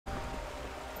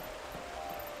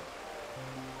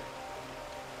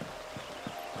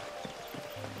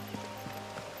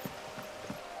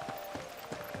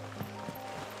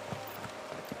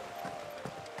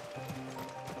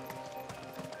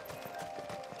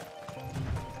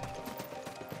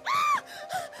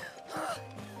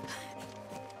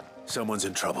Someone's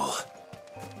in trouble.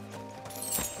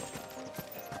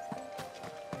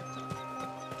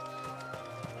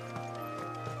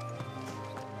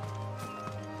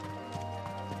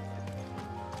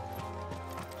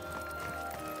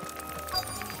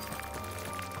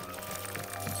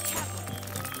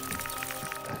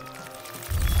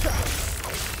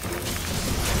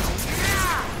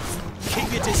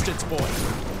 Keep your distance, boy.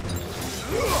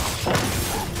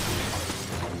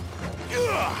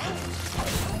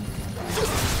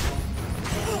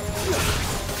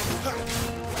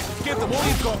 Give them all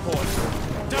you've got, boy.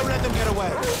 Don't let them get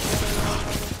away.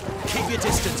 Keep your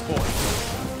distance, boy.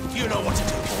 You know what to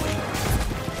do, boy.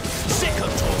 Sick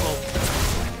of trouble.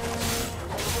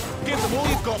 Give them all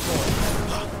you've got, boy.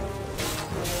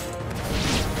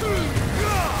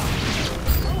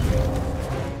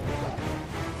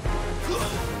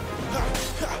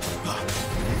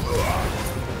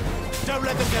 Don't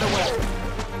let them get away.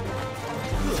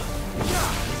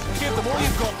 Give them all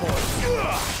you've got, boy.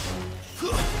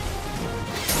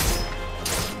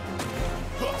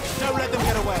 Don't let them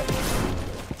get away.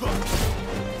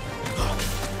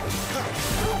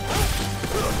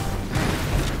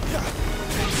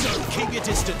 So, keep your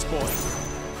distance, boy.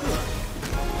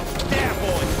 There,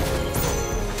 boy.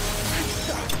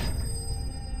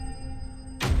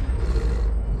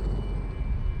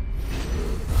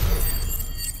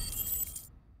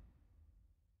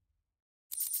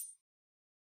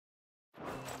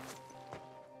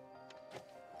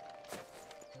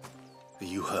 Are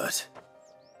you hurt?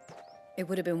 It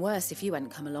would have been worse if you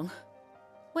hadn't come along.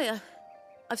 Wait,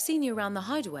 I've seen you around the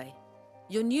hideaway.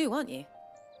 You're new, aren't you?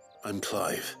 I'm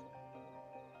Clive.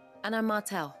 And I'm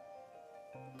Martel.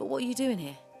 But what are you doing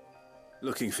here?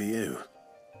 Looking for you.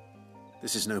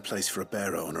 This is no place for a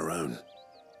bearer on her own.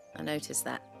 I noticed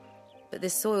that. But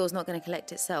this soil's not going to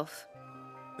collect itself.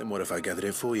 Then what if I gathered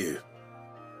it for you?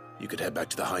 You could head back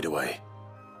to the hideaway.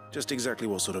 Just exactly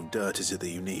what sort of dirt is it that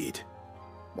you need?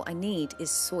 What I need is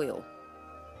soil.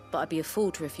 But I'd be a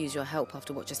fool to refuse your help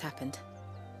after what just happened.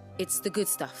 It's the good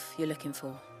stuff you're looking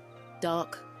for.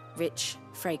 Dark, rich,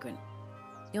 fragrant.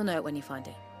 You'll know it when you find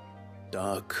it.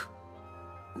 Dark,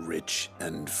 rich,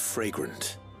 and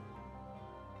fragrant.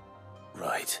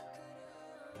 Right.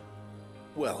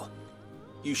 Well,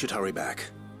 you should hurry back.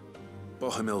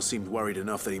 Bohemil seemed worried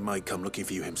enough that he might come looking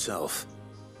for you himself.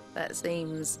 That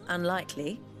seems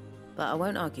unlikely, but I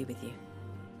won't argue with you.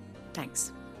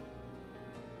 Thanks.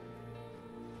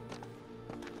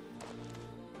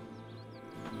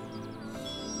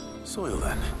 Soil,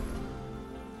 then.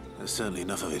 There's certainly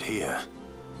enough of it here.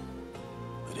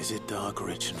 But is it dark,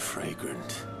 rich, and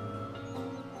fragrant?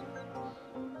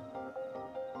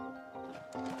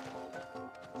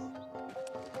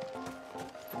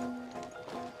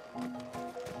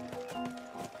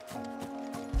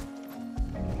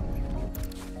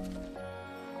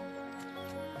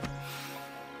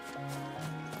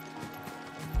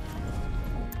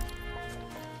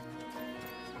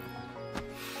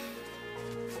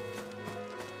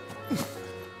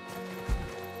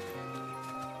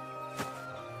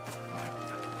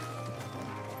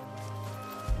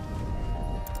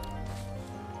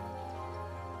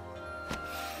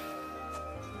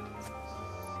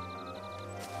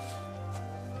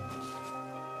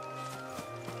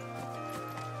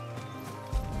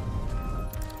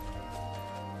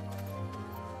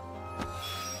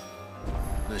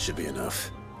 That should be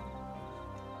enough.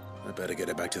 I better get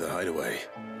it back to the hideaway.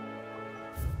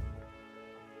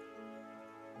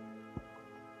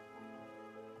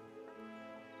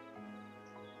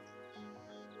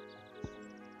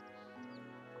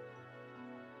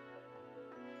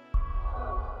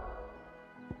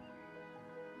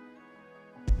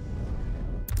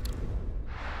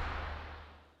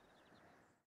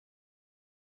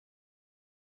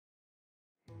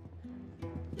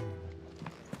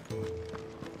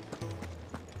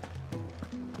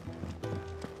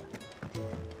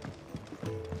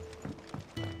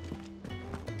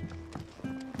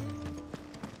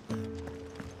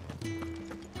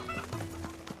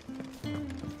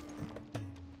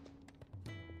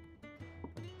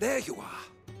 There you are.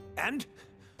 And?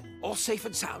 All safe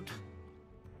and sound?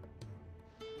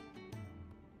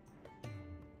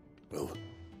 Well,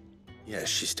 yes,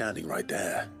 she's standing right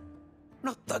there.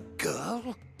 Not the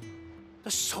girl.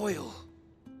 The soil.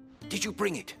 Did you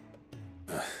bring it?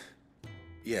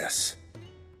 Yes.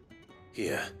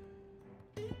 Here.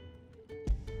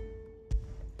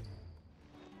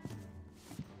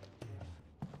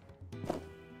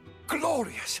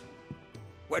 Glorious!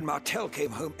 When Martel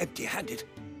came home empty-handed,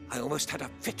 I almost had a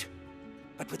fit.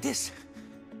 But with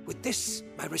this,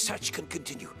 my research can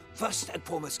continue. First and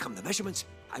foremost come the measurements,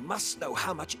 I must know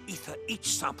how much ether each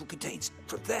sample contains.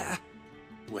 From there...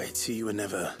 Wait, so you were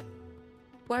never...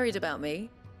 Worried about me?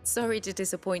 Sorry to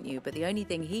disappoint you, but the only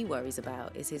thing he worries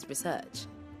about is his research.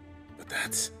 But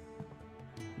that's...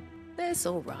 That's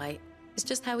all right. It's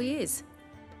just how he is.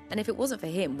 And if it wasn't for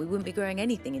him, we wouldn't be growing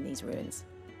anything in these ruins.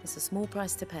 It's a small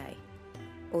price to pay.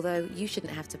 Although, you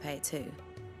shouldn't have to pay it too.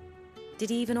 Did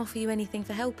he even offer you anything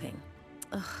for helping?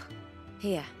 Ugh.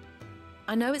 Here.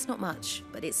 I know it's not much,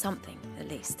 but it's something, at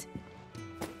least.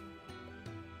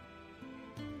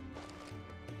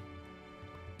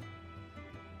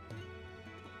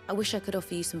 I wish I could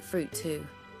offer you some fruit too,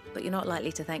 but you're not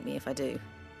likely to thank me if I do.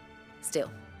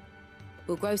 Still,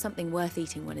 we'll grow something worth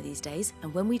eating one of these days,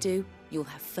 and when we do, you'll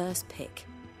have first pick.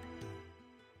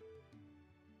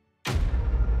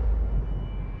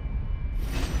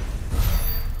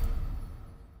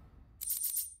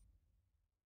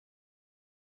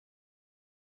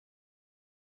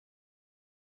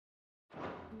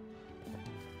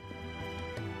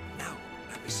 Now,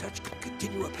 my research can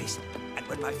continue apace, and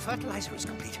when my fertilizer is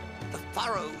complete, the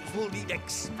furrows will need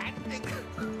expanding.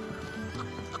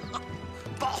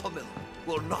 Bahamil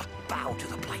will not bow to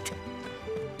the plight.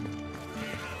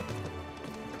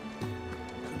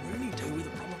 Can really do with the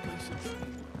proper places.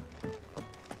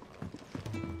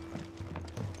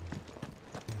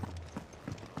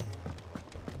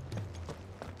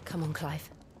 Come on, Clive.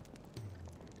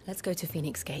 Let's go to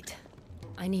Phoenix Gate.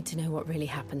 I need to know what really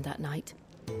happened that night.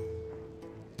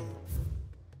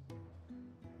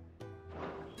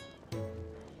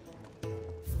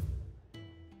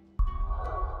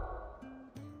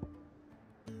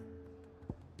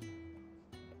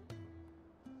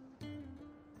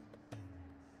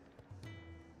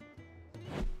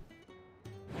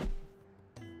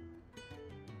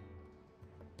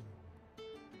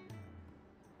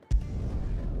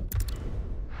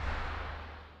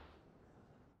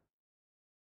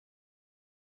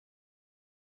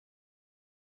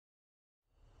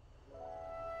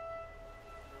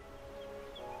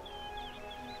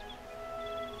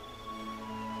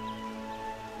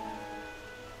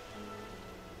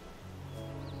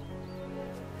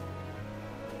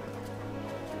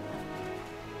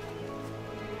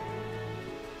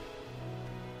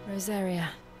 Rosaria.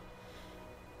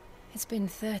 It's been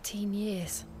 13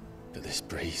 years. But this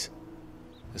breeze,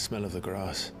 the smell of the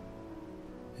grass,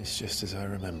 it's just as I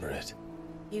remember it.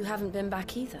 You haven't been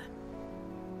back either.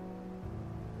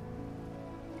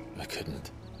 I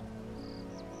couldn't.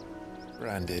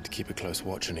 Rand did keep a close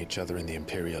watch on each other in the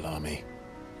Imperial Army.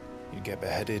 You'd get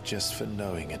beheaded just for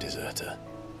knowing a deserter.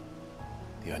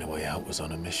 The only way out was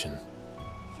on a mission.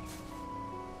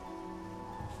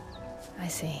 I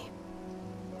see.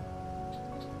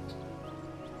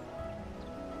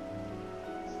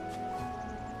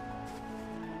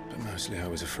 But mostly I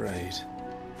was afraid.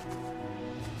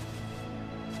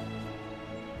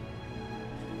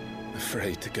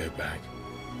 Afraid to go back.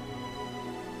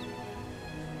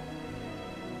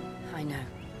 I know.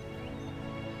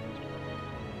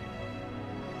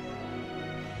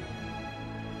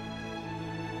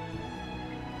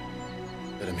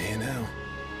 But I'm here now.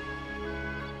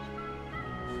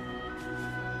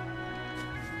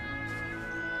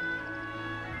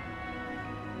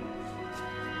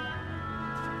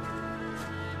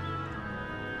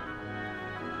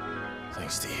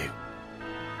 Thanks to you.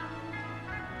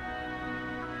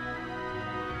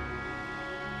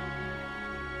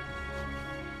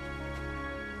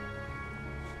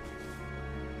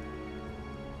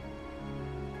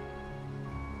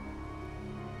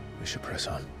 We should press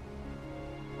on.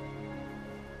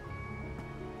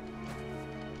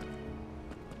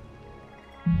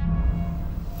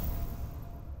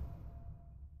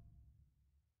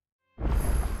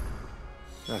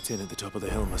 That inn at the top of the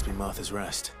hill must be Martha's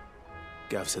Rest.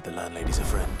 Gav said the landlady's a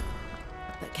friend.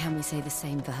 But can we say the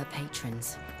same for her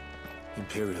patrons?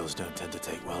 Imperials don't tend to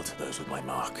take well to those with my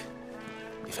mark.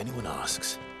 If anyone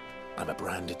asks, I'm a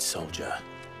branded soldier,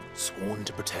 sworn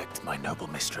to protect my noble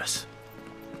mistress.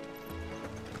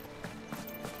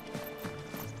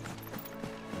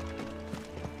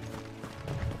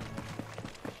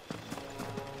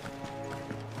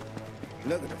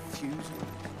 Look at the fuse.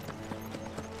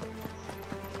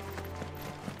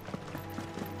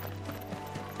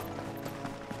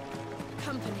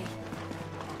 Company.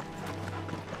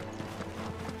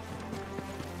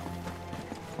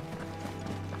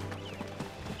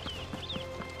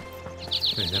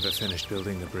 They never finished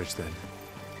building the bridge then.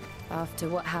 After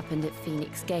what happened at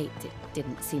Phoenix Gate, it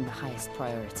didn't seem the highest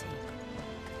priority.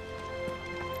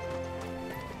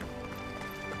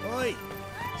 Oi!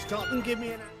 Stop and give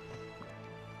me an...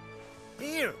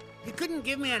 Here! You couldn't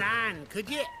give me an hand, could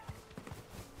you?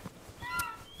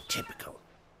 typical.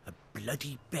 A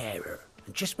bloody bearer.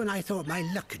 And just when I thought my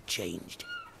luck had changed.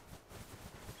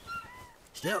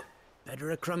 Still,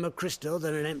 better a crumb of crystal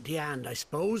than an empty hand, I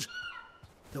suppose.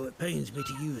 Though it pains me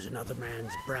to use another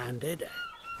man's branded.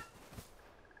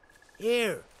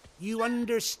 Here, you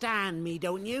understand me,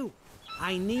 don't you?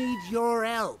 I need your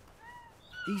help.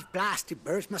 These blasted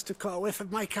birds must have caught a whiff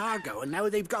of my cargo, and now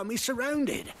they've got me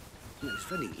surrounded. It was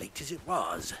very late as it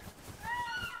was.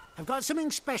 I've got something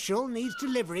special needs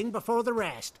delivering before the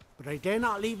rest, but I dare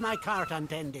not leave my cart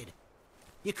untended.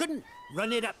 You couldn't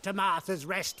run it up to Martha's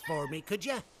Rest for me, could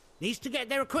you? Needs to get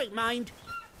there quick, mind.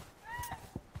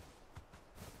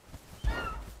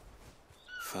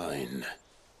 Fine.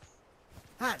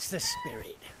 That's the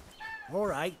spirit. All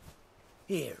right.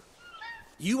 Here.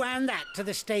 You hand that to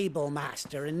the stable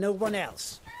master and no one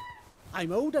else.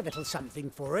 I'm owed a little something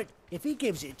for it. If he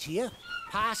gives it to you,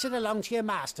 pass it along to your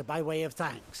master by way of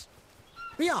thanks.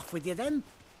 Be off with you then,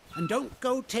 and don't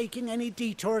go taking any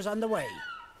detours on the way.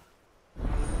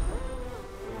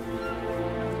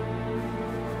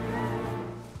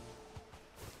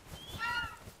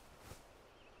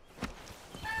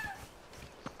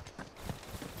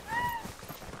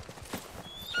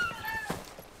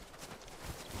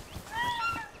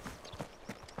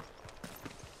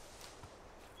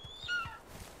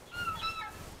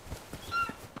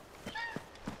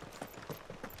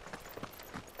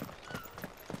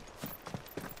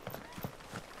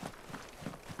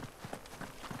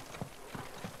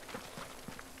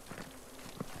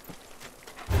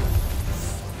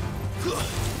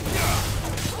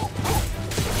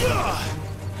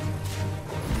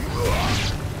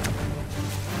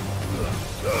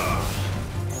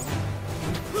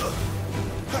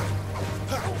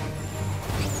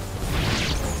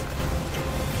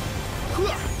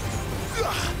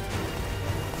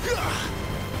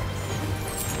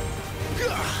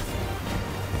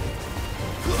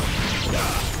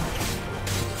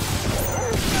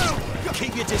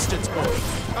 Keep your distance, boy.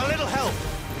 A little help.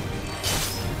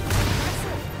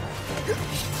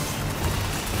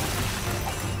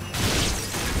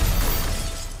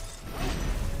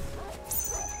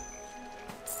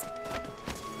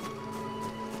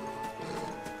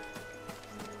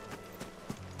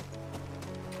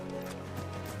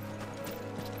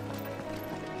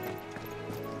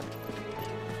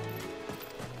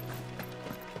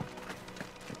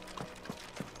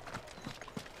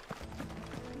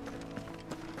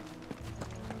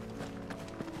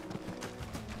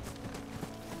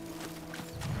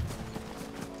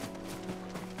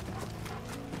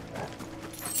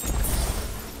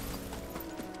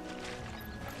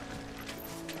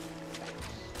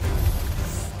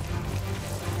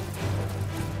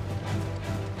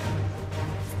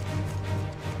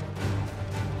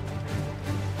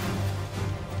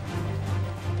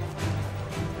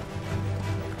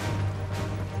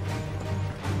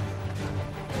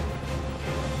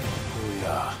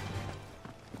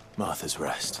 Martha's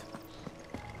Rest.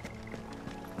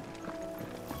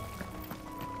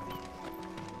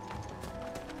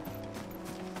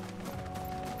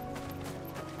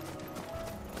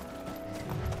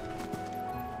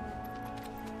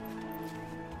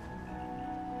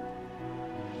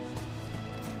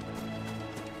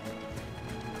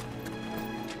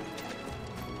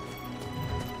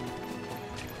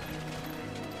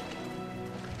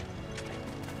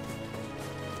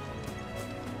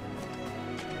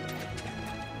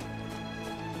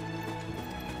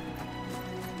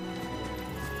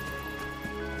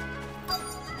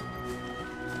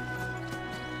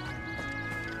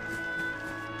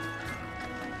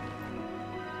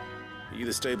 Are you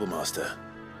the stable master?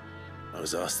 I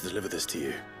was asked to deliver this to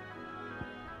you.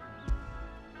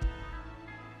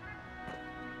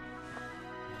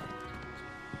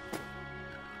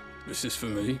 This is for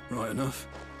me, right enough.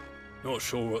 Not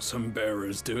sure what some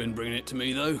bearer's doing bringing it to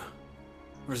me, though.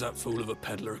 Where's that fool of a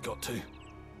peddler got to?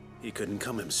 He couldn't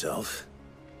come himself.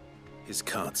 His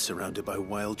cart's surrounded by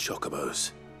wild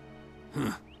chocobos.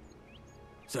 Huh.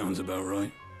 Sounds about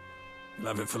right. He'll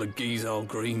have it full of Gizal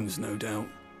greens, no doubt.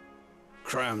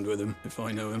 Crammed with him, if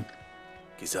I know him.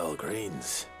 Gizal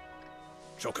greens.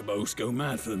 Chocobos go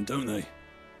mad for them, don't they?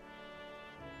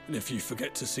 And if you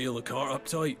forget to seal the cart up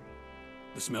tight,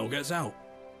 the smell gets out,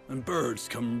 and birds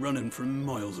come running from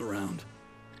miles around.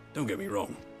 Don't get me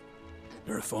wrong.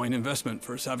 They're a fine investment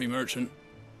for a savvy merchant,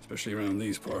 especially around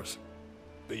these parts.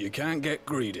 But you can't get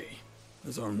greedy,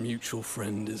 as our mutual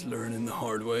friend is learning the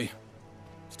hard way.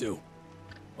 Still,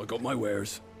 I got my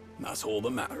wares, and that's all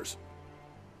that matters.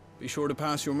 Be sure to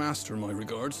pass your master my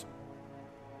regards.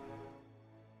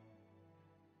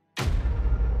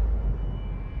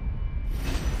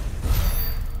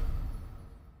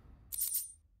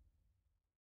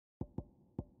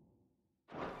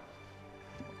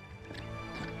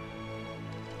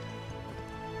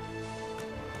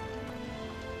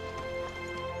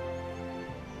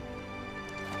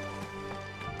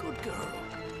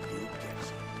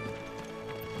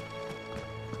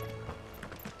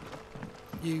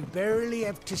 You barely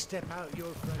have to step out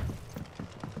your front.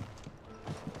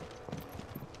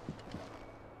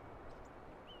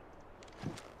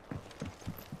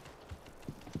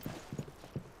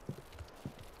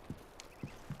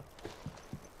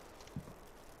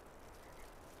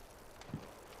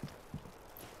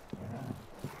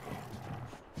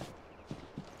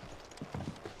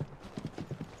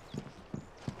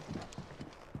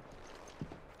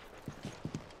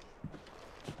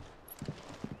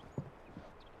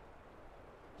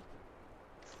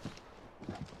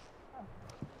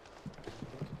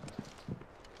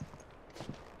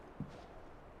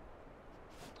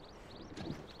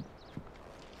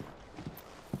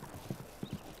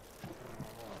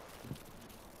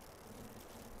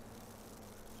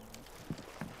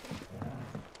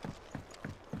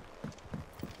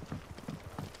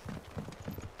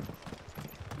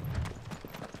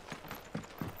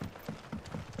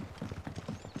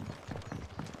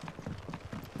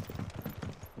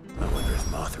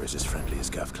 Arthur is as friendly as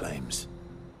Gav claims.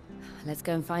 Let's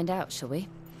go and find out, shall we?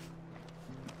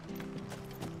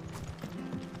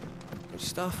 Which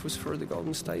staff was for the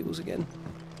Golden Stables again?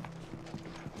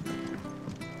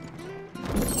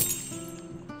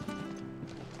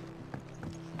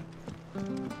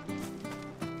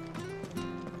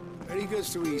 When he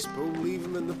gets to Eastpool, leave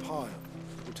him in the pile.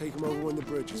 We'll take him over when the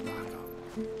bridge is back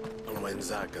up. And when's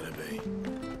that gonna be?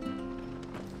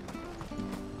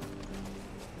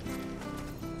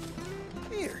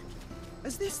 Here,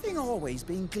 has this thing always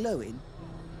been glowing?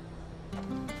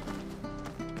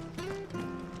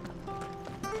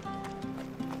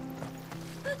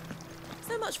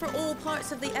 So much for all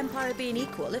parts of the Empire being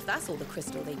equal, if that's all the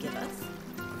crystal they give us.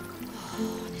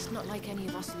 Oh, and it's not like any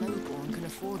of us lowborn can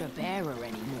afford a bearer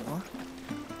anymore.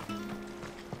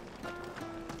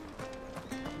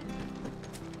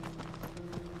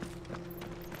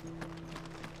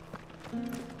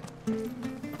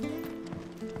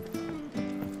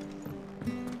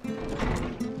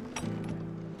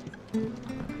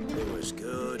 It was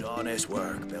good, honest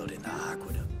work building the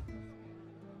aqueduct.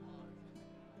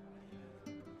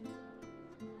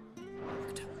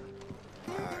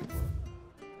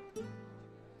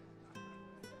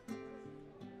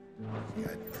 You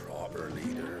had proper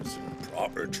leaders and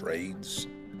proper trades.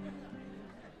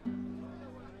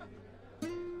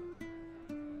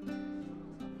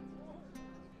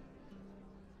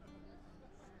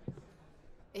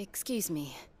 Excuse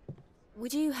me.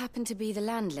 Would you happen to be the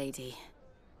landlady?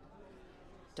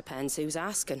 Depends who's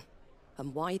asking,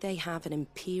 and why they have an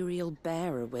Imperial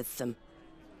bearer with them.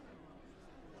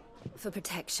 For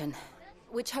protection,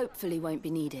 which hopefully won't be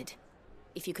needed.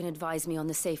 If you can advise me on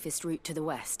the safest route to the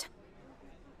west.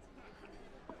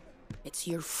 It's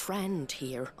your friend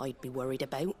here I'd be worried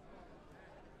about.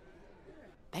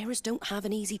 Bearers don't have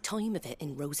an easy time of it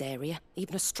in Rosaria.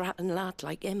 Even a Stratton lad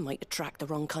like him might attract the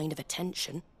wrong kind of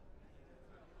attention.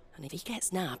 And if he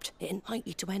gets nabbed, it ain't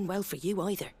likely to end well for you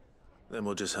either. Then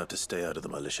we'll just have to stay out of the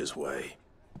malicious way.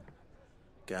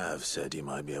 Gav said you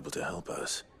might be able to help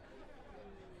us.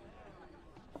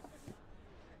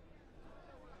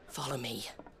 Follow me.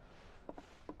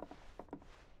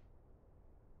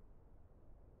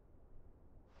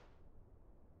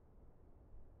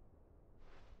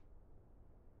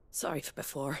 Sorry for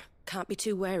before. Can't be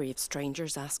too wary of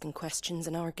strangers asking questions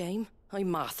in our game. I'm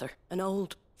Mather, an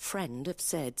old friend of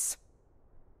Sid's.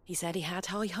 He said he had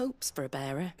high hopes for a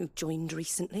bearer who joined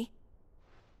recently.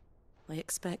 I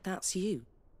expect that's you.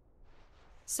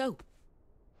 So,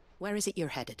 where is it you're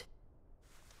headed?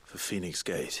 For Phoenix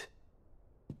Gate.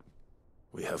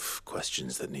 We have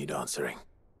questions that need answering.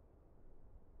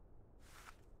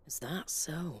 Is that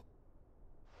so?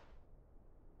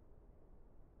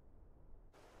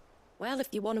 Well, if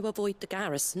you want to avoid the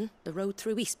garrison, the road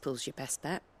through Eastpool's your best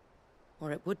bet.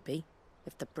 Or it would be,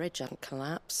 if the bridge hadn't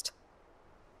collapsed.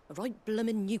 A right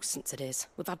bloomin' nuisance it is.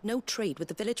 We've had no trade with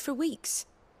the village for weeks.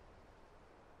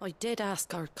 I did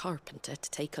ask our carpenter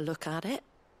to take a look at it.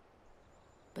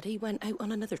 But he went out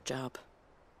on another job,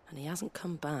 and he hasn't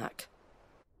come back.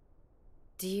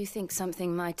 Do you think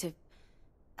something might have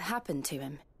happened to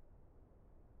him?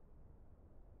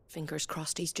 Fingers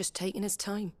crossed he's just taking his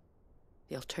time.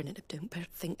 The alternative don't bear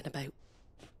thinking about.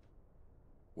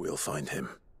 We'll find him.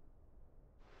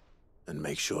 And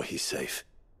make sure he's safe.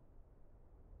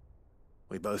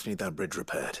 We both need that bridge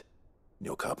repaired.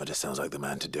 Your carpenter sounds like the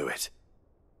man to do it.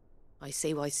 I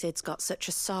see why Sid's got such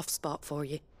a soft spot for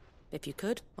you. If you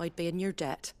could, I'd be in your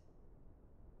debt.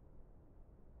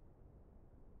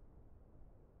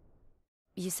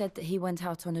 You said that he went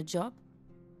out on a job?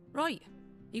 Right.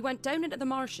 He went down into the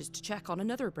marshes to check on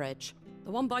another bridge.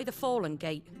 The one by the Fallen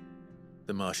Gate.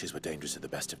 The marshes were dangerous at the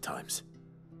best of times.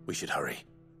 We should hurry.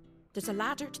 There's a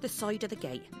ladder to the side of the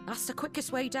gate. That's the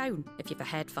quickest way down, if you've a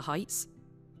head for heights.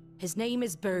 His name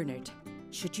is Bernard.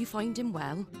 Should you find him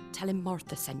well, tell him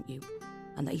Martha sent you,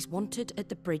 and that he's wanted at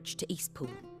the bridge to Eastpool.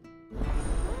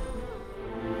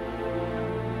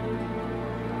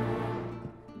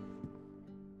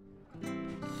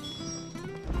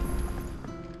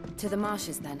 To the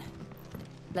marshes, then.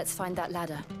 Let's find that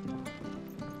ladder.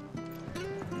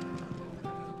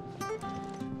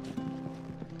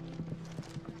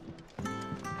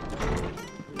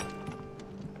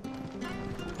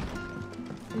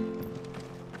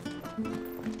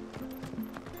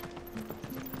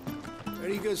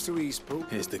 Any goods to Eastpool?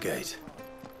 Here's the gate.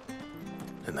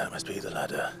 And that must be the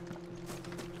ladder.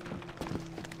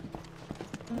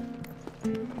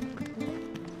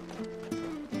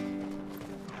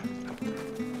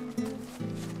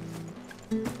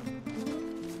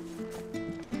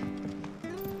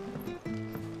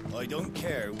 I don't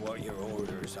care what your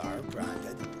orders are,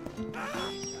 Brandon.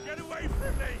 Get away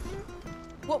from me!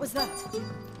 What was that?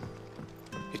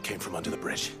 It came from under the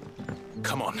bridge.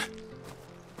 Come on.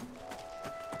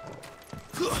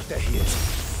 There he is.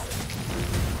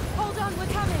 Hold on, we're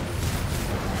coming!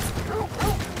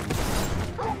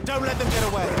 Don't let them get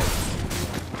away!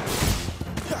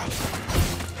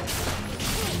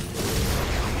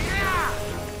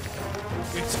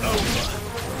 It's over!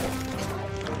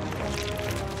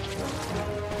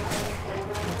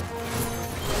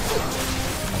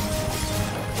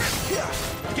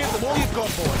 Give them all you've got,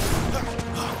 boy!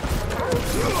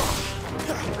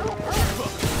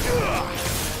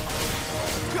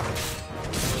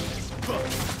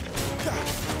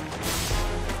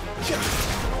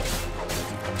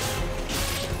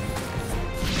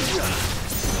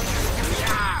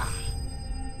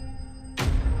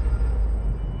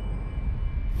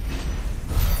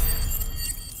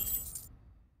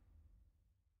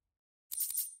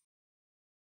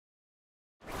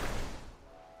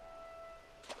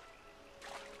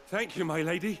 Thank you, my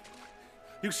lady.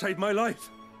 You saved my life.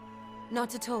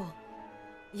 Not at all.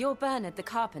 You're Bernard the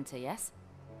carpenter, yes?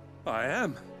 I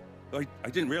am. I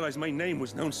didn't realize my name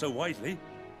was known so widely.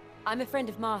 I'm a friend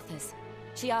of Martha's.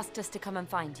 She asked us to come and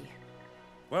find you.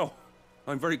 Well,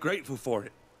 I'm very grateful for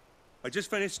it. I just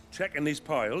finished checking these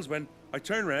piles when I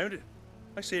turn round.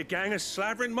 I see a gang of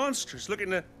slavering monsters looking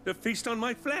to feast on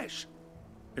my flesh.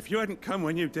 If you hadn't come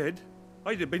when you did,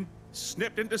 I'd have been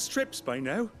snipped into strips by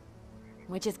now.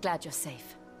 We're just glad you're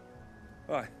safe.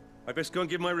 I best go and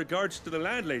give my regards to the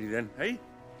landlady then, eh?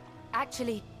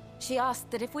 Actually, she asked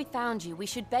that if we found you, we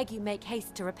should beg you make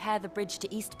haste to repair the bridge to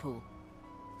Eastpool.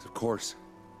 Of course.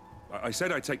 I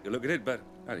said I'd take a look at it, but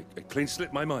it clean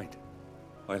slipped my mind.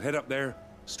 I'll head up there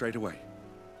straight away.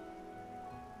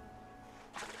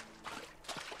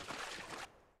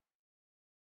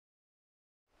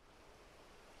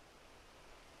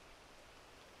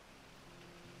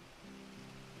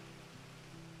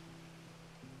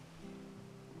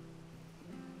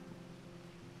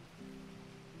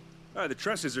 The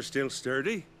trusses are still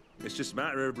sturdy. It's just a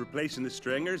matter of replacing the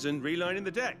stringers and relining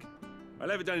the deck. I'll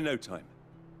have it done in no time.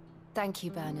 Thank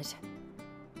you, Bernard.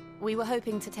 We were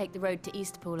hoping to take the road to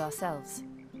Eastpool ourselves.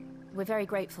 We're very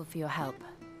grateful for your help.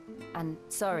 And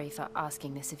sorry for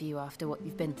asking this of you after what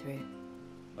you've been through.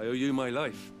 I owe you my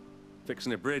life.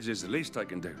 Fixing a bridge is the least I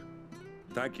can do.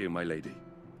 Thank you, my lady.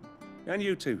 And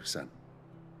you too, son.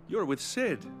 You're with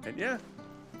Sid, ain't ya?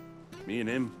 Me and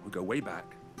him, we go way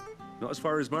back. Not as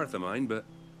far as Martha, mind, but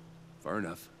far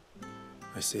enough.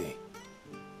 I see.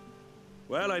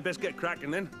 Well, I best get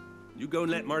cracking then. You go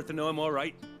and let Martha know I'm all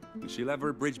right, and she'll have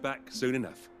her bridge back soon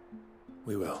enough.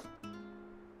 We will.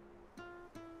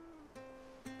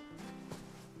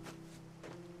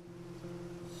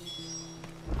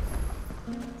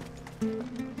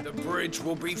 The bridge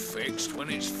will be fixed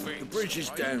when it's fixed. The bridge is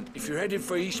down. If you're headed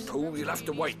for Eastpool, you'll have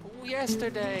to wait.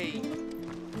 Yesterday.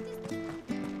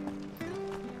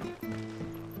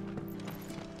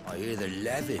 I hear the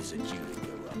levies are due to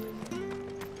go up.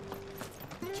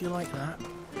 Do you like that?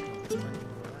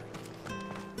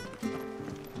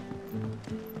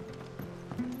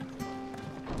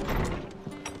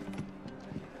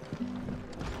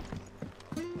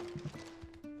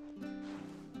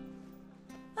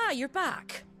 Ah, you're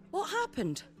back. What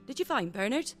happened? Did you find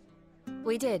Bernard?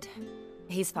 We did.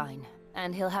 He's fine,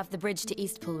 and he'll have the bridge to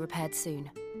Eastpool repaired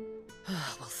soon.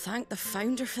 Well, thank the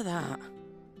Founder for that.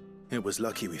 It was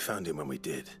lucky we found him when we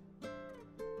did.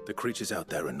 The creatures out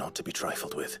there are not to be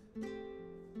trifled with.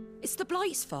 It's the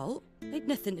Blight's fault. They'd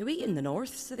nothing to eat in the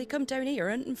north, so they come down here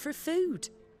hunting for food.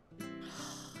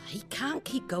 He can't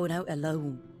keep going out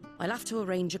alone. I'll have to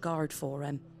arrange a guard for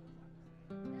him.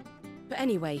 But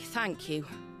anyway, thank you.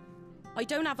 I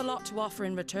don't have a lot to offer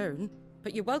in return,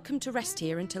 but you're welcome to rest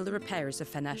here until the repairs are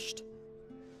finished.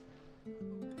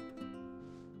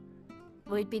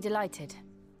 We'd be delighted.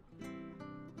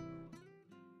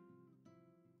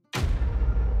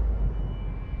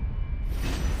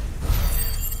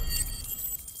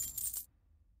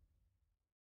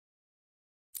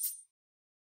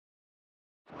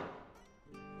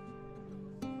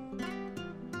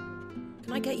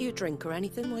 Can I get you a drink or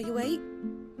anything while you wait?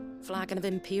 Flagon of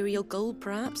Imperial Gold,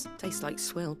 perhaps? Tastes like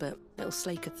swill, but it'll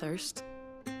slake a thirst.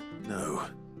 No,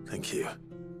 thank you.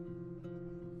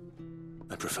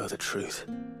 I prefer the truth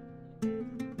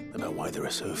about why there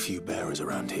are so few bearers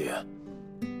around here.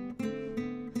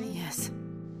 Yes.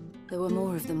 There were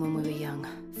more of them when we were young.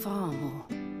 Far more.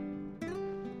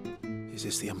 Is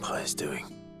this the Empire's doing?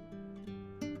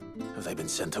 Have they been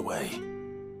sent away?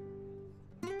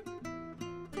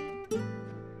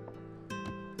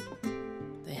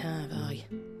 They have, aye.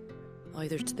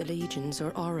 Either to the Legions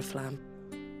or Oriflamme.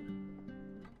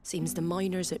 Seems the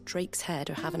miners at Drake's Head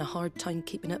are having a hard time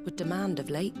keeping up with demand of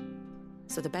late,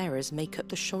 so the bearers make up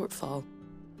the shortfall.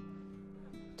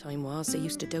 Time was they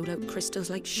used to dole out crystals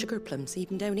like sugar plums,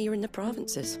 even down here in the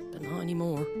provinces, but not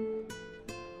anymore.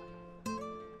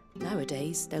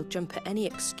 Nowadays, they'll jump at any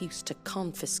excuse to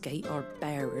confiscate our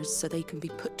bearers so they can be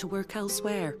put to work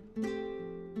elsewhere.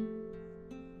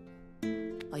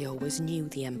 I always knew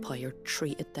the Empire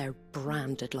treated their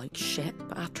branded like shit,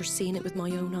 but after seeing it with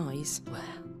my own eyes, well...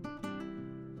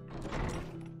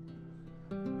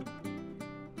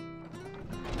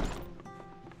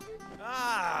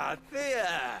 Ah,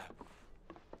 Thea!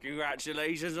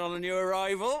 Congratulations on the new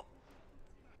arrival.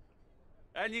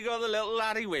 And you got the little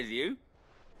laddie with you?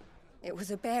 It was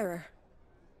a bearer.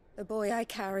 The boy I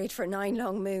carried for 9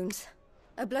 long moons.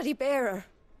 A bloody bearer.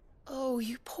 Oh,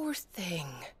 you poor thing.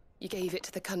 You gave it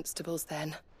to the constables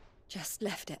then? Just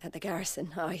left it at the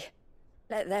garrison, aye.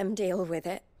 Let them deal with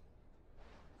it.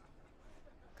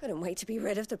 Couldn't wait to be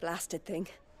rid of the blasted thing.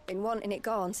 Been wanting it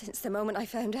gone since the moment I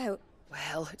found out.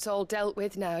 Well, it's all dealt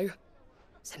with now.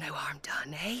 So no harm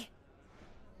done, eh?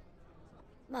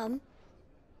 Mum,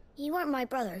 he weren't my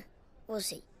brother, was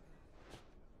he?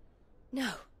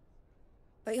 No.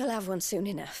 But you'll have one soon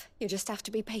enough. You just have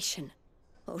to be patient.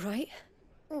 All right?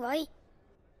 All right.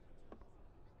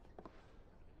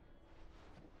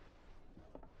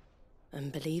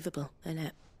 Unbelievable,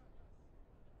 innit?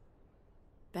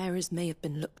 Bearers may have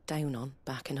been looked down on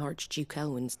back in Archduke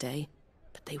Elwin's day,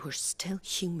 but they were still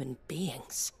human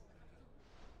beings.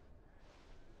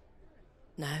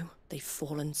 Now they've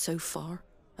fallen so far,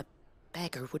 a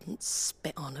beggar wouldn't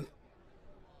spit on them.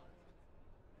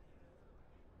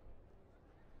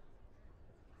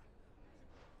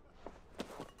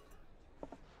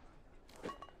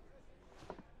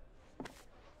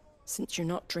 Since you're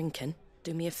not drinking,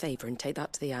 do me a favour and take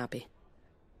that to the Abbey.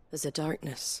 There's a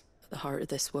darkness at the heart of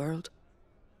this world,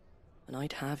 and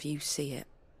I'd have you see it.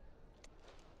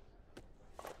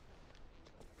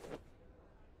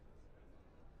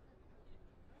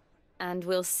 And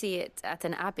we'll see it at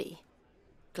an abbey?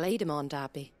 Glademond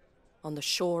Abbey, on the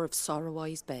shore of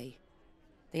Sorrowise Bay.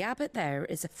 The abbot there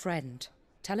is a friend.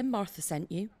 Tell him Martha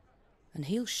sent you, and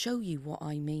he'll show you what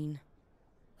I mean.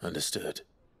 Understood.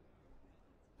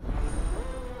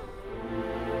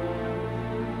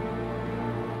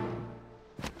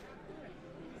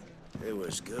 It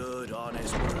was good,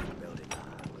 honest work building that.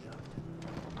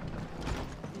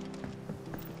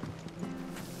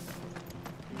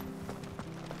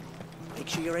 Make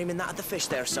sure you're aiming that at the fish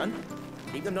there, son.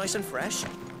 Keep them nice and fresh.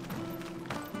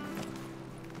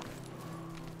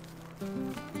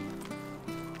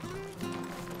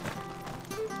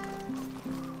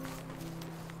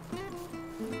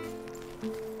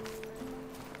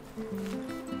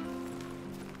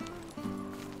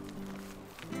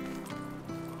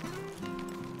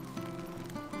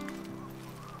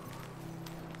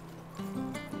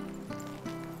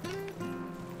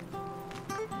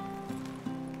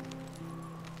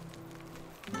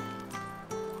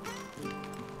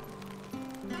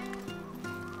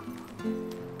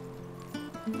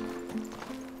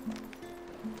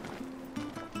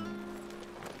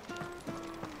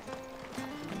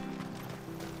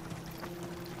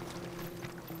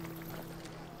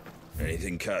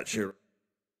 Anything catch your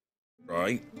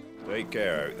eye? Take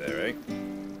care out there, eh?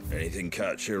 Anything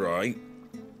catch your eye?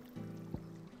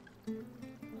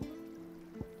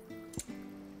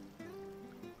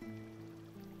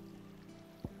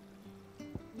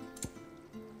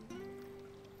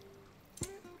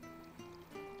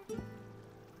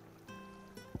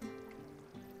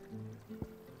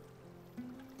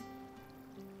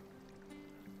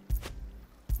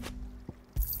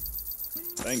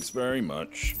 Thanks very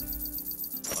much.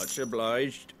 Much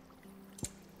obliged.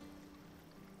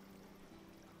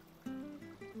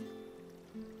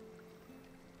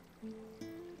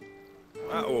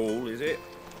 That all, is it?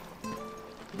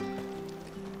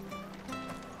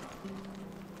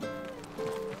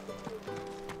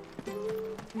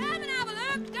 Come and have a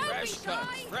look! Don't Fresh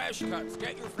cuts, fresh cuts.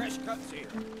 Get your fresh cuts here.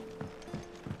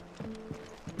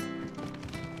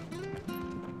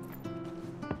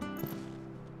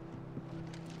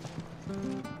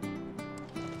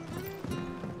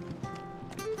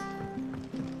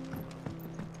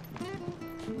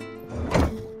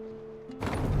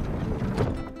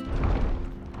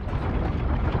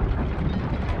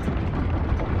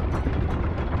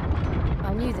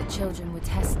 I knew that children were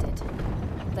tested,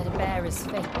 that a bearer's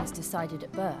fate was decided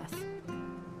at birth.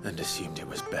 And assumed it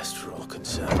was best for all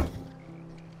concerned.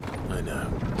 I know.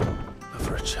 But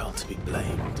for a child to be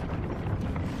blamed,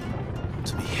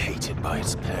 to be hated by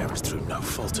its parents through no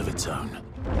fault of its own.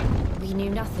 We knew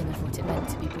nothing of what it meant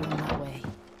to be born that way.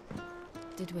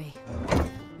 Did we?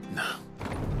 No.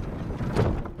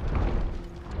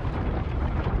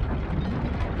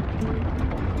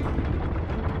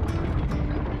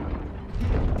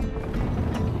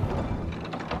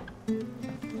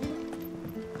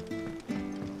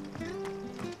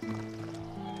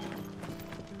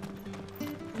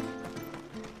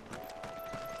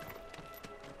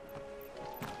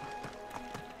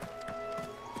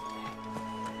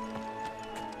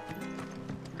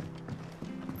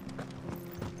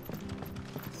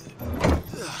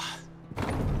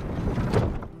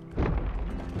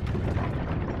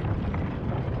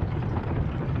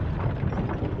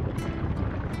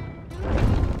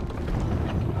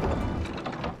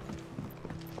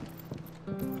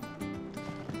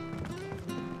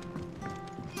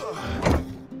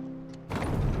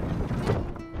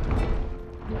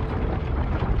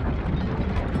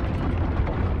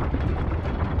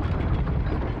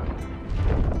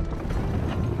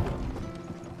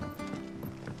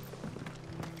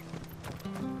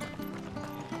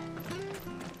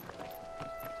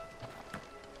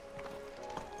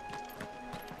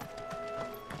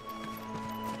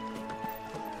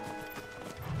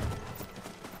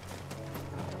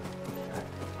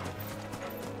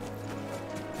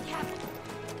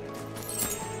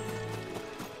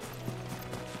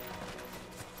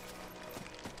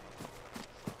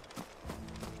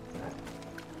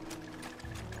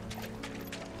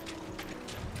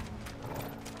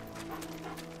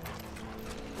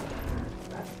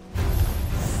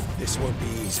 This won't be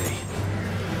easy.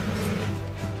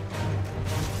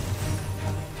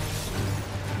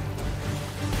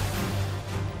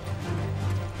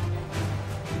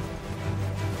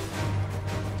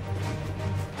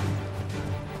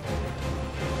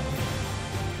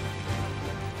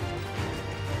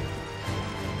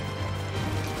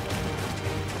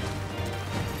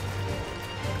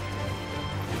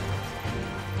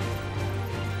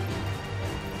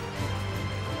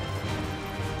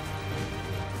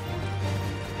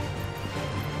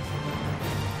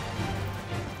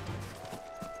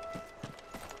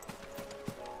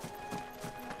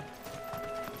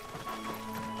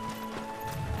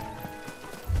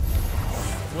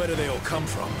 Where do they all come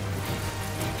from?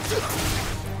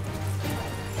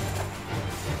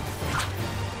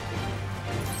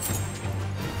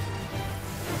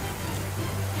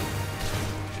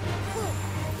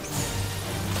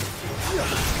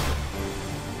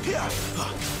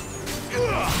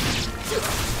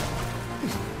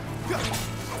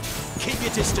 Keep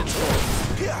your distance, boy.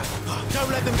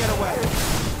 Don't let them get away.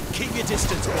 Keep your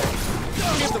distance, boy.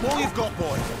 Give them all you've got,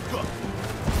 boy.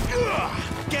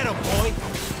 Get him, boy.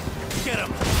 Get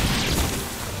him.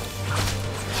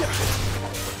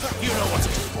 You know what to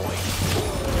do, boy.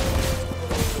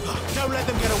 Don't let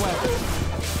them get away.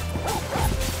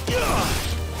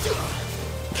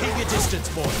 Keep your distance,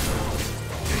 boy.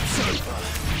 It's over.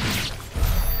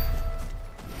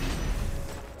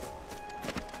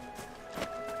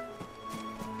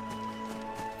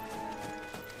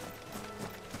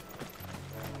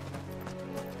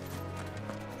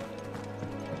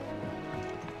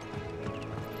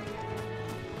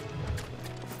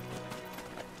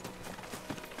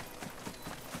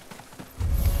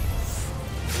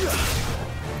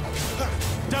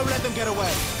 Don't let them get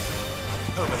away.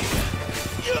 Over here.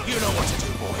 You know what to do,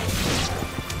 boy.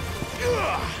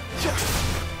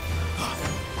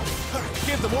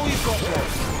 Give them all you've got, boy.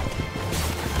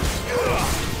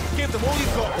 Give them all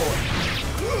you've got, boy.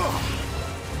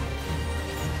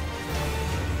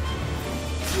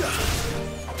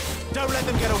 Don't let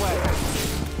them get away.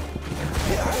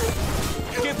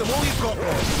 Give them all you've got,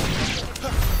 boy.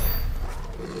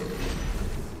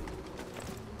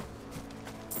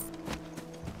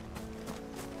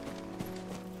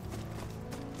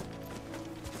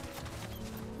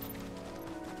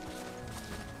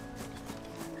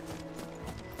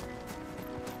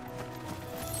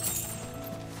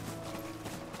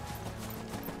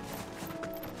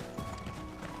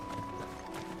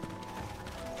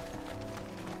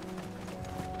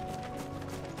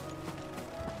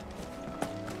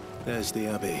 There's the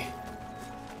Abbey.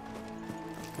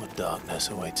 What darkness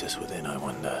awaits us within, I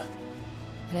wonder?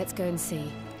 Let's go and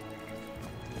see.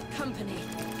 Company.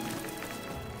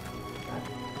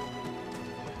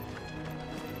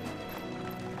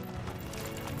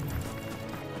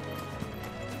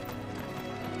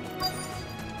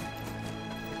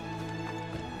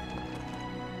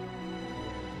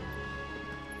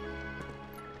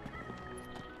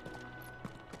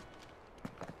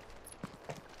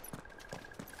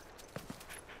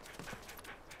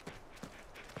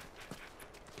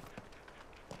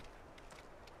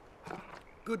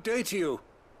 Good day to you.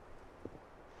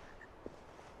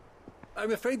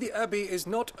 I'm afraid the Abbey is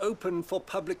not open for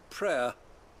public prayer.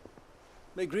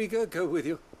 May Griga go with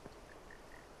you?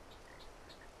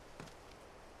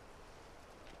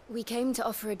 We came to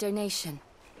offer a donation.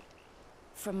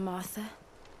 From Martha.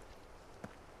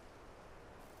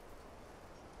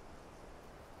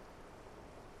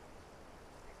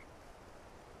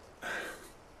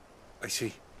 I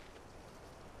see.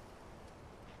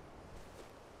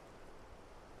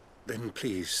 Then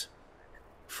please,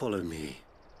 follow me.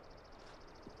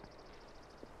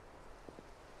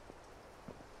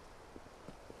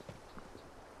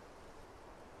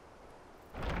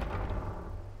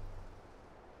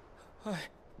 I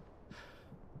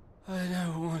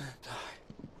don't want to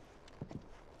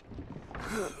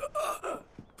die.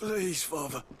 Please,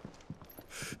 Father.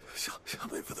 Show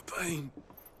me for the pain.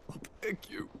 I beg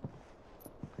you.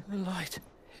 The light,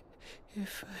 it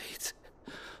fades.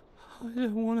 I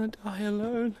don't want to die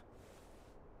alone.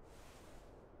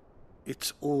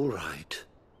 It's all right.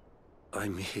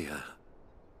 I'm here.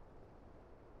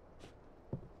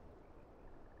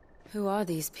 Who are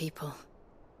these people?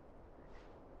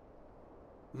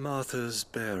 Martha's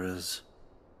bearers.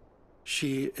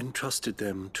 She entrusted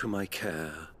them to my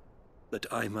care, that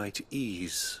I might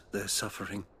ease their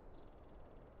suffering.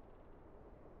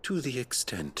 To the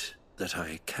extent that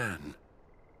I can.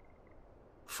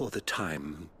 For the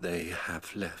time they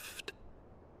have left.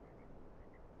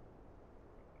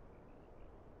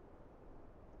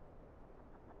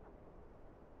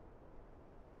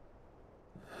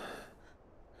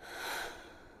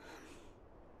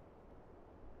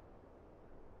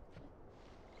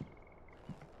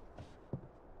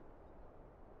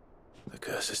 The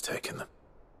curse has taken them.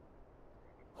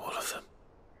 All of them.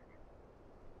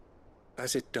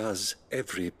 As it does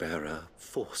every bearer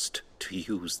forced to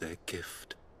use their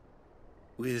gift.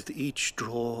 With each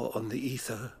draw on the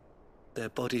aether, their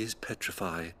bodies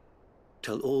petrify,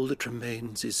 till all that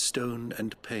remains is stone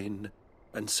and pain,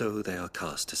 and so they are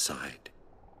cast aside.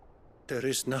 There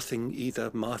is nothing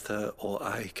either Martha or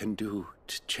I can do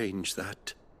to change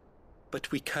that,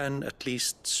 but we can at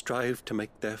least strive to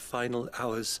make their final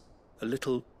hours a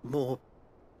little more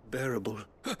bearable.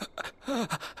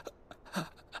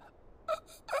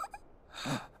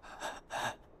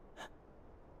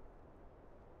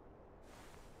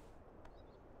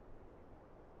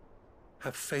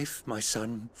 Have faith, my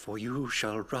son, for you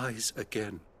shall rise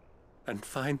again, and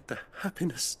find the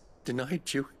happiness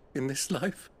denied you in this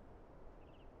life.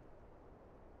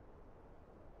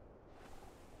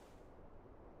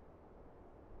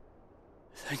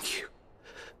 Thank you,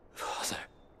 Father.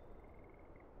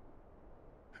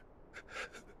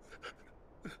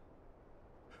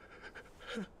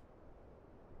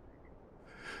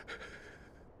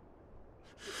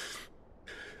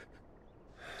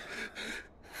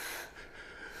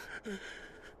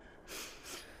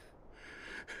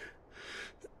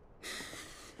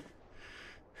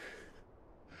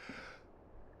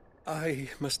 I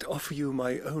must offer you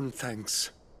my own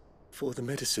thanks for the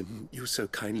medicine you so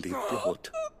kindly brought.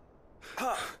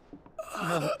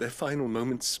 Now their final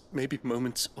moments may be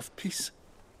moments of peace.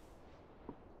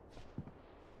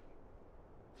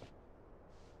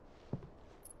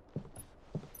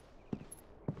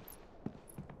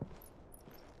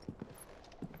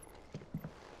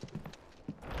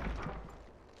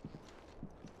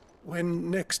 When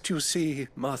next you see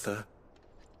Martha,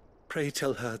 pray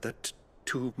tell her that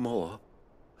 2 more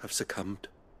have succumbed.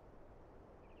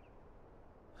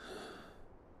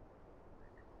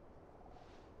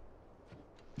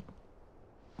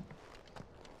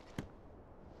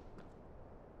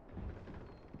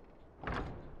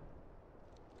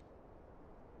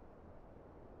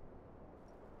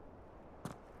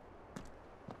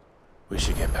 We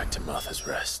should get back to Martha's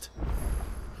Rest.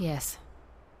 Yes,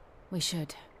 we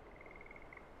should.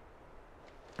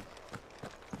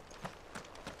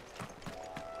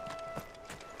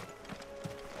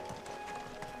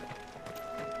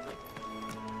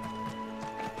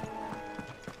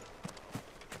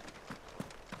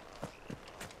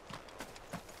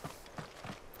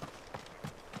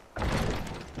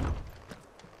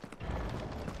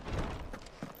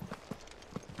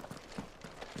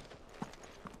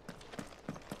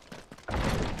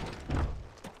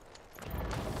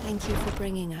 Thank you for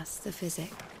bringing us the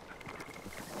physic.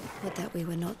 Would that we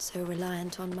were not so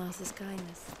reliant on Martha's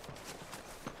kindness.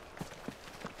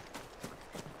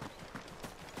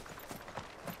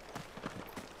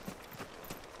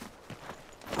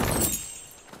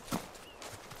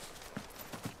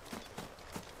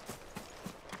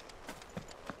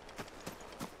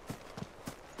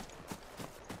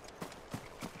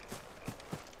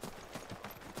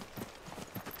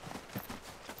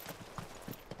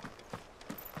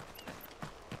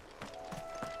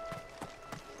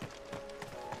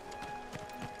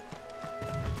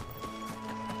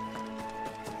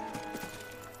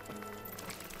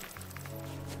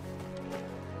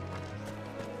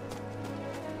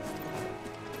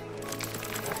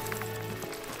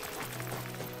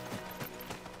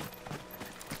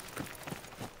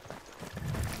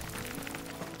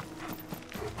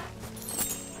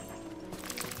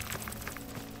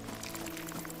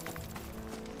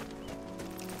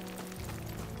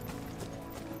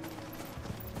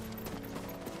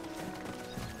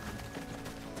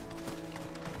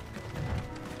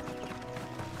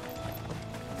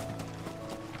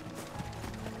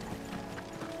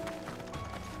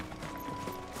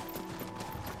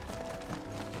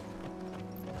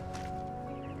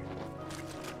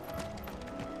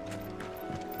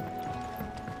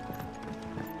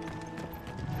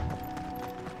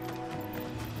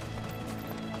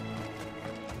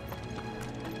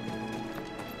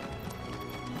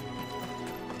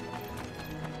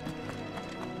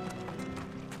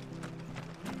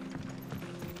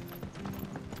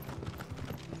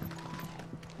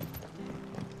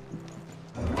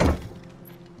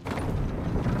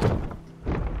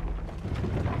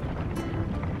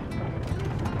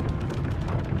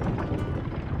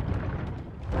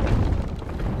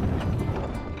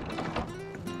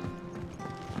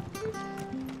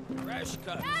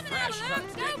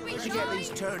 Where'd you get these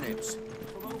turnips?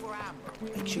 From over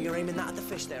Amber. Make sure you're aiming that at the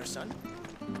fish there, son.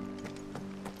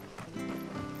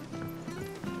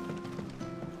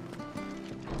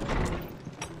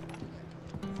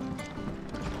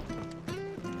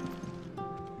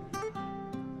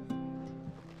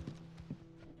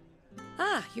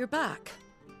 Ah, you're back.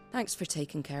 Thanks for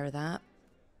taking care of that.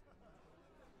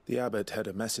 The abbot had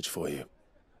a message for you.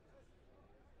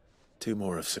 2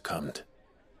 more have succumbed.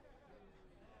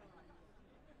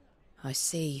 I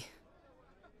see.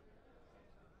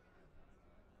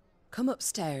 Come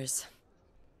upstairs.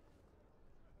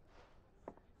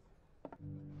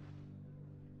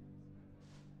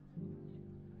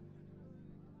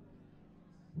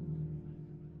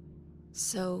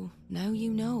 So, now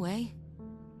you know, eh?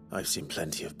 I've seen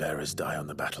plenty of bearers die on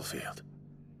the battlefield.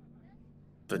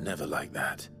 But never like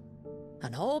that.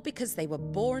 And all because they were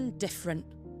born different.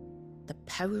 The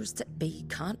powers that be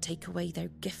can't take away their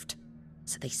gift,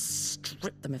 so they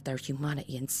strip them of their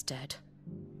humanity instead.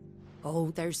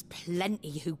 Oh, there's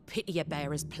plenty who pity a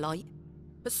bearer's plight.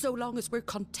 But so long as we're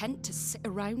content to sit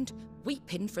around,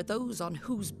 weeping for those on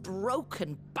whose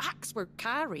broken backs we're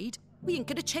carried, we ain't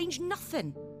gonna change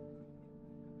nothing.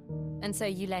 And so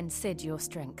you lend Sid your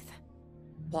strength?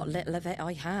 What little of it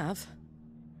I have.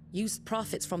 Used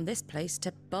profits from this place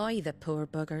to buy the poor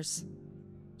buggers.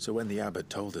 So when the abbot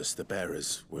told us the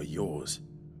bearers were yours...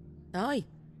 Aye,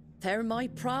 they're my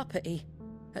property,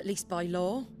 at least by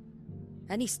law.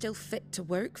 Any still fit to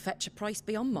work fetch a price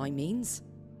beyond my means.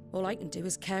 All I can do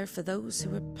is care for those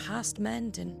who are past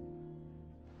mending.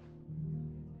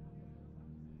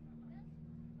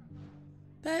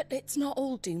 But it's not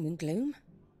all doom and gloom.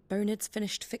 Bernard's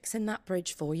finished fixing that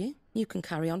bridge for you. You can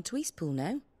carry on to Eastpool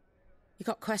now. You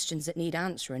got questions that need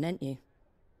answering, ain't you?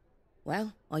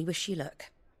 Well, I wish you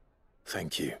luck.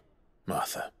 Thank you,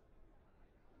 Martha.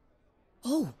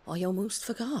 Oh, I almost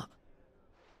forgot.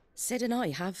 Sid and I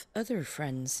have other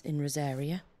friends in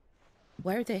Rosaria.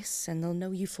 Wear this and they'll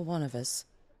know you for one of us.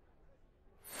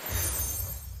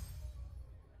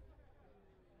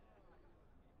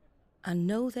 And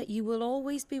know that you will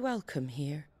always be welcome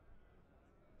here.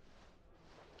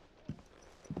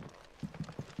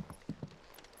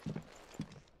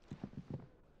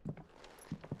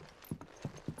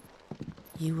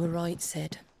 You were right,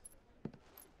 Sid.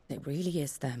 It really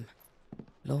is them.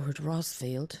 Lord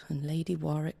Rosfield and Lady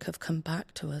Warwick have come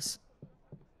back to us.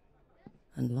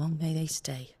 And long may they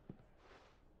stay.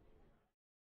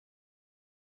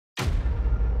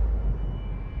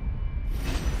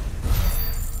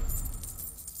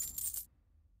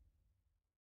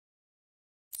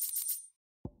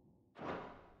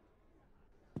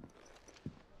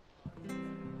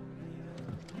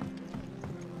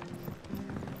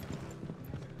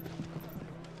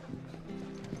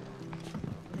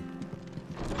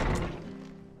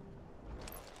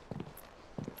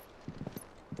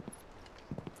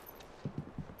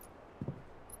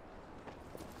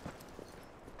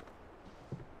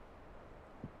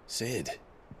 Sid.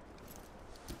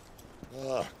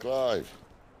 Ah, Clive.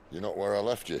 You're not where I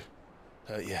left you.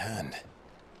 Hurt your hand.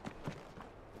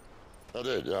 I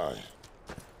did, aye.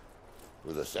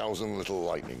 With 1,000 little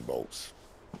lightning bolts.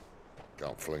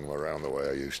 Can't fling them around the way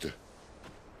I used to.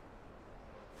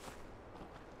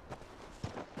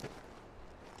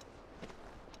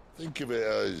 Think of it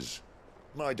as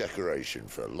my decoration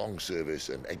for long service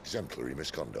and exemplary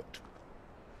misconduct.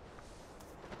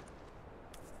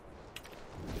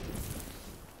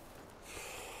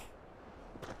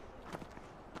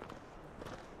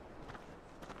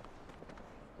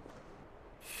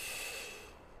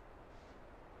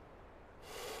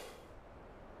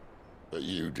 But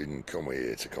you didn't come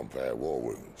here to compare war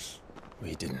wounds.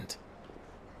 We didn't.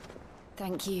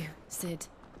 Thank you, Sid.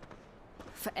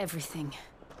 For everything.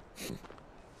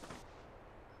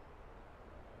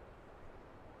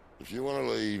 If you want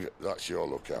to leave, that's your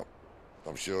lookout.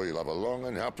 I'm sure you'll have a long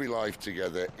and happy life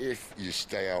together if you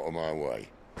stay out of my way.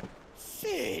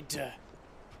 Sid!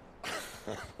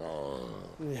 Oh.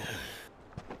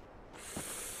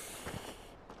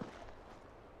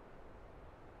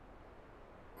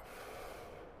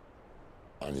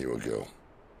 I knew a girl,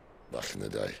 back in the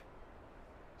day.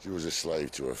 She was a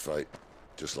slave to her fate,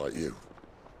 just like you.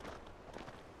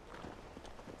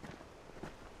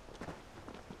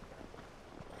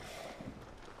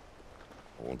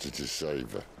 I wanted to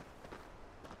save her.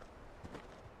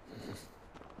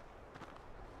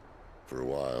 For a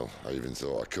while, I even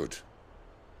thought I could.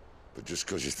 But just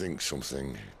because you think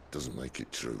something doesn't make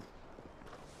it true.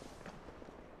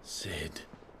 Sid.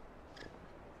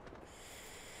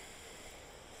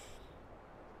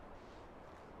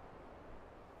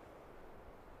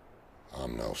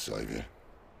 I'm no savior.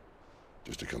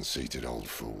 Just a conceited old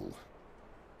fool.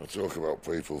 I talk about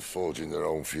people forging their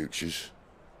own futures.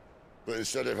 But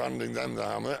instead of handing them the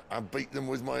hammer, I beat them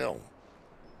with my own.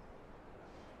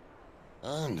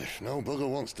 And if no bugger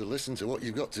wants to listen to what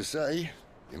you've got to say,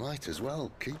 you might as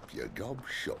well keep your gob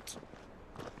shut.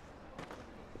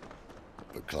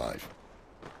 But Clive,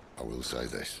 I will say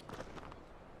this.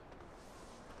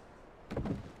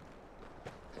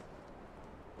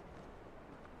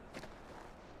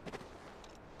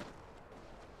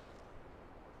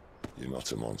 You're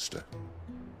not a monster.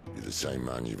 You're the same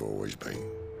man you've always been.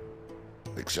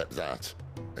 Accept that,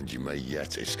 and you may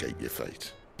yet escape your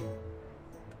fate.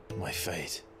 My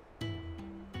fate?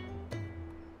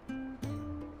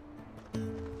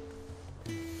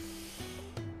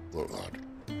 Look, lad,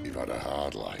 you've had a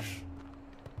hard life.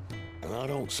 And I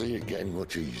don't see it getting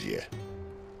much easier.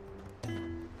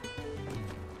 You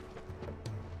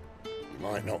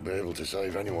might not be able to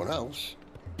save anyone else,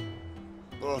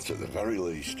 but at the very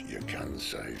least, you can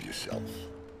save yourself.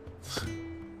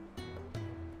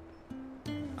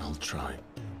 I'll try.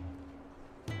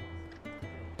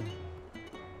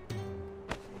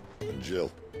 And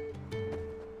Jill,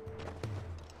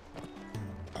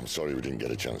 I'm sorry we didn't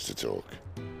get a chance to talk,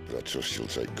 but I trust you'll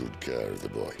take good care of the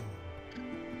boy.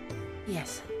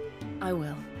 Yes, I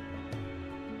will.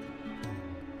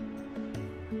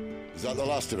 Is that the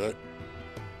last of it?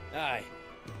 Aye.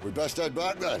 We'd best head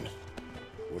back then.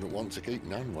 Wouldn't want to keep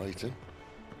Nan waiting.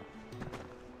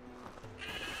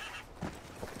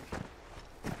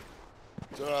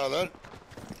 Ta-ra then.